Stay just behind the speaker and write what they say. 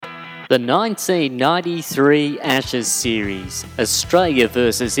The 1993 Ashes Series, Australia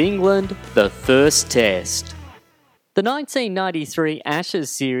versus England, the first test. The 1993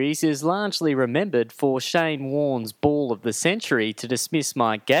 Ashes Series is largely remembered for Shane Warne's ball of the century to dismiss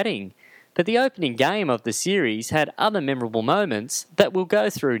Mike Gatting, but the opening game of the series had other memorable moments that we'll go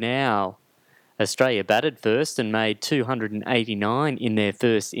through now. Australia batted first and made 289 in their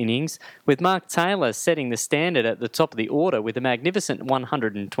first innings, with Mark Taylor setting the standard at the top of the order with a magnificent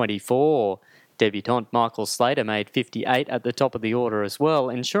 124. Debutant Michael Slater made 58 at the top of the order as well,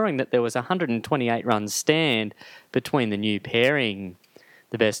 ensuring that there was a 128 run stand between the new pairing.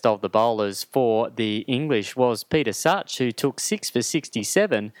 The best of the bowlers for the English was Peter Such, who took 6 for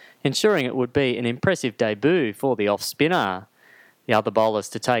 67, ensuring it would be an impressive debut for the off-spinner. The other bowlers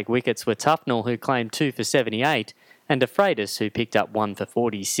to take wickets were Tufnell, who claimed 2 for 78, and De Freitas, who picked up 1 for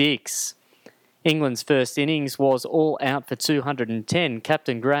 46. England's first innings was all out for 210,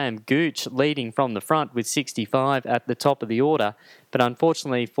 Captain Graham Gooch leading from the front with 65 at the top of the order, but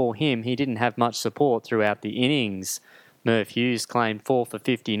unfortunately for him, he didn't have much support throughout the innings. Merv Hughes claimed 4 for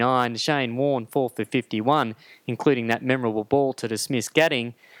 59, Shane Warne 4 for 51, including that memorable ball to dismiss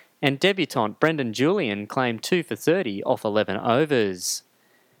Gatting, and debutant Brendan Julian claimed 2 for 30 off 11 overs.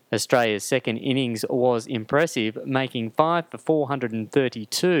 Australia's second innings was impressive, making 5 for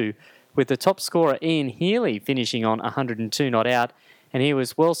 432, with the top scorer Ian Healy finishing on 102 not out, and he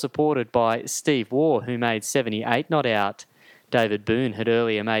was well supported by Steve Waugh, who made 78 not out. David Boone had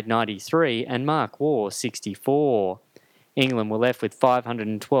earlier made 93 and Mark Waugh 64. England were left with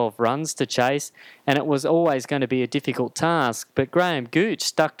 512 runs to chase, and it was always going to be a difficult task, but Graham Gooch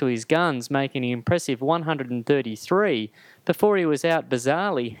stuck to his guns, making an impressive 133 before he was out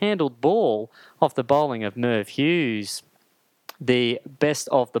bizarrely handled ball off the bowling of Merv Hughes. The best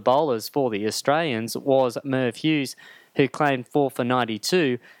of the bowlers for the Australians was Merv Hughes, who claimed 4 for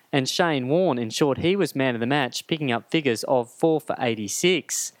 92, and Shane Warne ensured he was man of the match, picking up figures of 4 for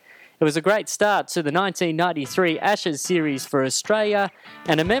 86. It was a great start to the 1993 Ashes series for Australia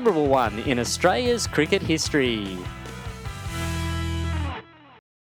and a memorable one in Australia's cricket history.